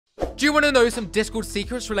Do you want to know some Discord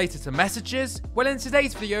secrets related to messages? Well, in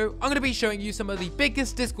today's video, I'm going to be showing you some of the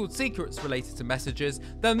biggest Discord secrets related to messages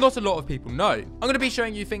that not a lot of people know. I'm going to be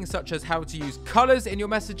showing you things such as how to use colors in your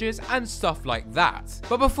messages and stuff like that.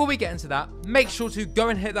 But before we get into that, make sure to go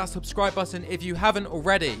and hit that subscribe button if you haven't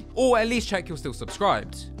already, or at least check you're still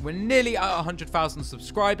subscribed. We're nearly at 100,000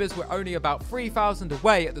 subscribers. We're only about 3,000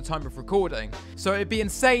 away at the time of recording. So it'd be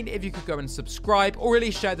insane if you could go and subscribe or at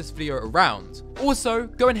least share this video around. Also,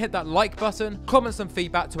 go and hit that like button, comment some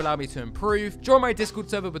feedback to allow me to improve, join my Discord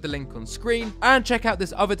server with the link on screen, and check out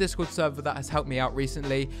this other Discord server that has helped me out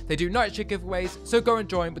recently. They do night shift giveaways, so go and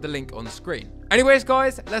join with the link on screen. Anyways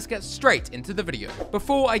guys, let's get straight into the video.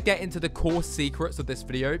 Before I get into the core secrets of this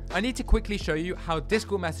video, I need to quickly show you how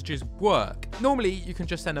Discord messages work. Normally, you can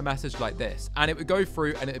just send a message like this, and it would go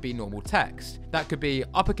through and it would be normal text. That could be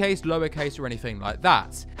uppercase, lowercase, or anything like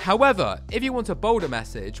that. However, if you want to bold a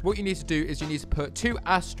message, what you need to do is you need to put 2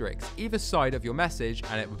 asterisks either side of your message,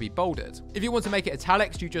 and it will be bolded. If you want to make it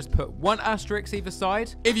italics, you just put 1 asterisk either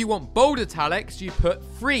side. If you want bold italics, you put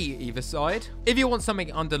 3 either side. If you want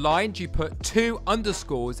something underlined, you put 2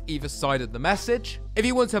 underscores either side of the message. If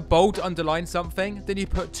you want to bold underline something, then you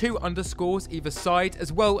put 2 underscores either side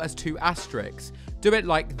as well as 2 asterisks. Do it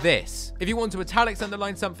like this. If you want to italics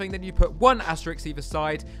underline something, then you put 1 asterisk either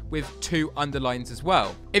side with 2 underlines as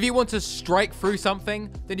well. If you want to strike through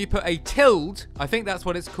something, then you put a tilde, I think that's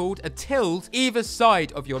what it's called, a tilde either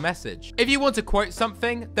side of your message. If you want to quote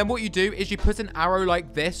something, then what you do is you put an arrow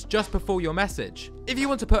like this just before your message. If you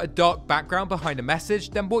want to put a dark background behind a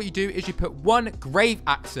message, then what you do is you put 1 grave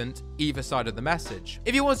accent either side of the message.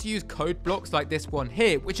 If you want to use code blocks like this one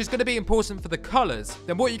here, which is going to be important for the colors,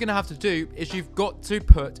 then what you're going to have to do is you've got to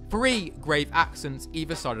put 3 grave accents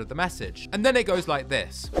either side of the message. And then it goes like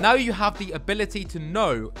this. Now you have the ability to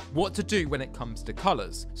know what to do when it comes to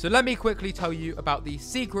colors. So let me quickly tell you about the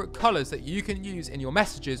secret colors that you can use in your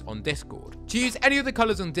messages on Discord. To use any of the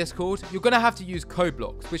colors on Discord, you're going to have to use code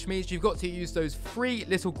blocks, which means you've got to use those 3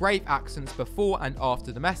 little grave accents before and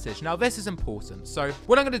after the message. Now this is important. So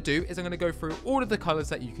what I'm going to do is I'm going to go through all of the colors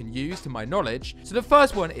that you can use to my knowledge. So the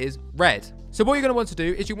first one is red. So what you're going to want to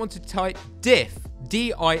do is you want to type diff,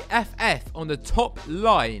 D-I-F-F on the top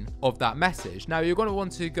line of that message. Now you're going to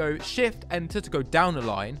want to go shift enter to go down a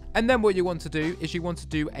line. And then what you want to do is you want to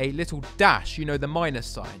do a little dash, you know, the minus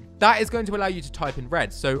sign. That is going to allow you to type in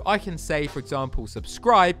red. So I can say, for example,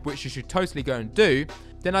 subscribe, which you should totally go and do.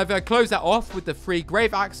 Then if I close that off with the 3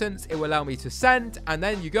 grave accents, it will allow me to send, and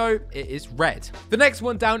then you go, it is red. The next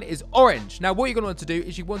one down is orange. Now what you're going to want to do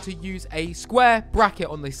is you want to use a square bracket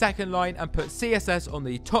on the second line and put CSS on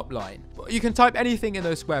the top line. You can type anything in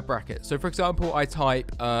those square brackets. So for example, I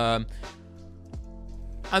type, and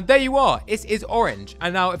there you are, it is orange.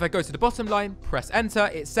 And now if I go to the bottom line, press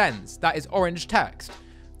enter, it sends. That is orange text.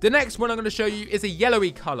 The next one I'm going to show you is a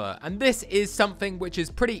yellowy color, and this is something which is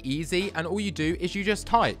pretty easy, and all you do is you just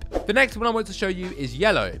type. The next one I want to show you is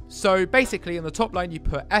yellow. So basically on the top line you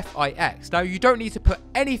put FIX. Now you don't need to put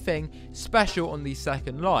anything special on the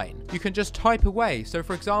second line. You can just type away. So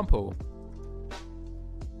for example,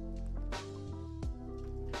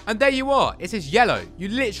 and there you are, it is yellow. You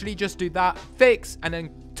literally just do that, fix, and then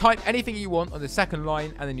type anything you want on the second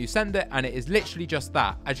line, and then you send it, and it is literally just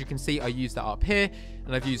that. As you can see, I used that up here,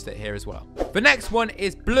 and I've used it here as well. The next one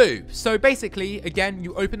is blue. So basically, again,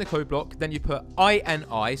 you open the code block, then you put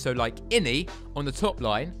INI, so like INI, on the top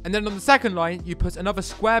line, and then on the second line, you put another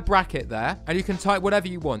square bracket there, and you can type whatever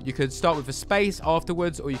you want. You could start with a space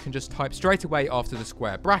afterwards, or you can just type straight away after the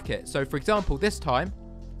square bracket. So for example, this time,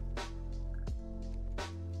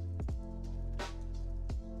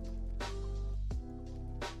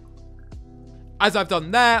 as I've done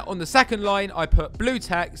there, on the second line, I put blue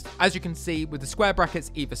text, as you can see, with the square brackets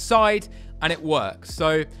either side, and it works.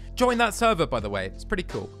 So join that server, by the way. It's pretty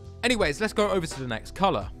cool. Anyways, let's go over to the next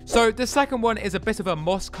color. So the second one is a bit of a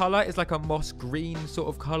moss color. It's like a moss green sort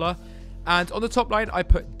of color. And on the top line, I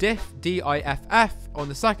put diff, D-I-F-F. On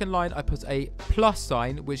the second line, I put a plus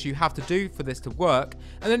sign, which you have to do for this to work.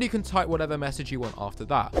 And then you can type whatever message you want after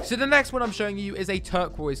that. So the next one I'm showing you is a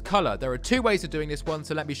turquoise color. There are 2 ways of doing this one,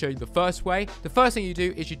 so let me show you the first way. The first thing you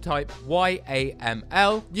do is you type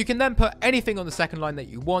YAML. You can then put anything on the second line that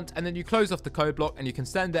you want, and then you close off the code block and you can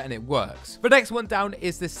send it and it works. The next one down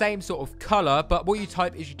is the same sort of color, but what you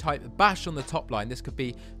type is you type bash on the top line. This could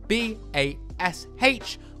be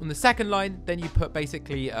BASH on the second line. Then you put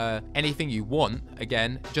basically anything you want,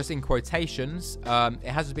 again, just in quotations. It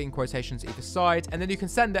has to be in quotations either side, and then you can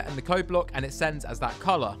send it in the code block and it sends as that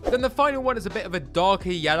color. Then the final one is a bit of a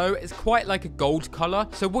darker yellow. It's quite like a gold color.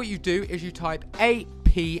 So what you do is you type AP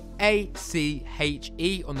IPACHE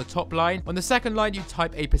on the top line. On the second line, you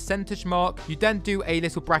type a percentage mark. You then do a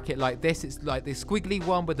little bracket like this. It's like this squiggly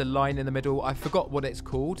one with a line in the middle. I forgot what it's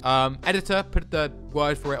called. Editor, put the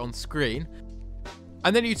word for it on screen.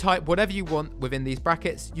 And then you type whatever you want within these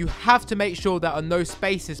brackets. You have to make sure there are no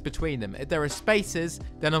spaces between them. If there are spaces,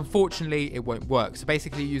 then unfortunately it won't work. So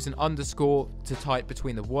basically you use an underscore to type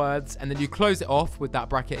between the words, and then you close it off with that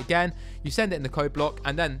bracket again. You send it in the code block,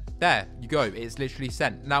 and then there you go. It's literally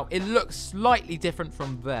sent. Now it looks slightly different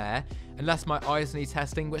from there, unless my eyes need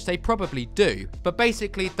testing, which they probably do. But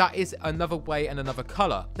basically that is another way and another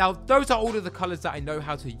color. Now those are all of the colors that I know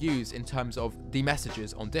how to use in terms of the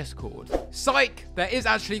messages on Discord. Psych, there is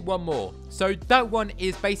actually one more. So that one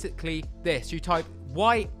is basically this. You type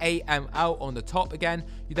YAML on the top again.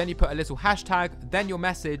 You put a little hashtag, then your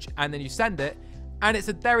message, and then you send it. And it's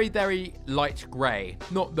a very, very light grey.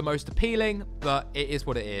 Not the most appealing, but it is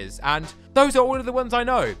what it is. And those are all of the ones I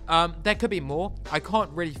know. There could be more. I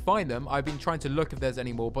can't really find them. I've been trying to look if there's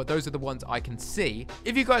any more, but those are the ones I can see.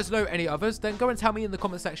 If you guys know any others, then go and tell me in the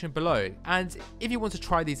comment section below. And if you want to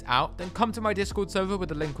try these out, then come to my Discord server with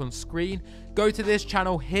the link on screen. Go to this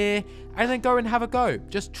channel here, and then go and have a go.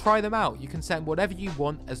 Just try them out. You can send whatever you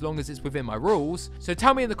want as long as it's within my rules. So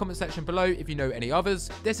tell me in the comment section below if you know any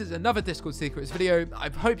others. This is another Discord Secrets video. I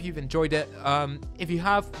hope you've enjoyed it. If you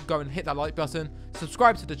have, go and hit that like button,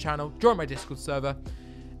 subscribe to the channel, join my Discord server,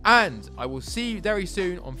 and I will see you very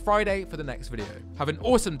soon on Friday for the next video. Have an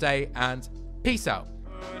awesome day and peace out.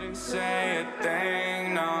 Say a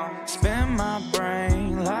thing, no. Spin my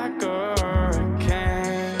brain like a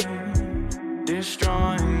hurricane,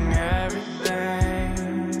 destroying everything.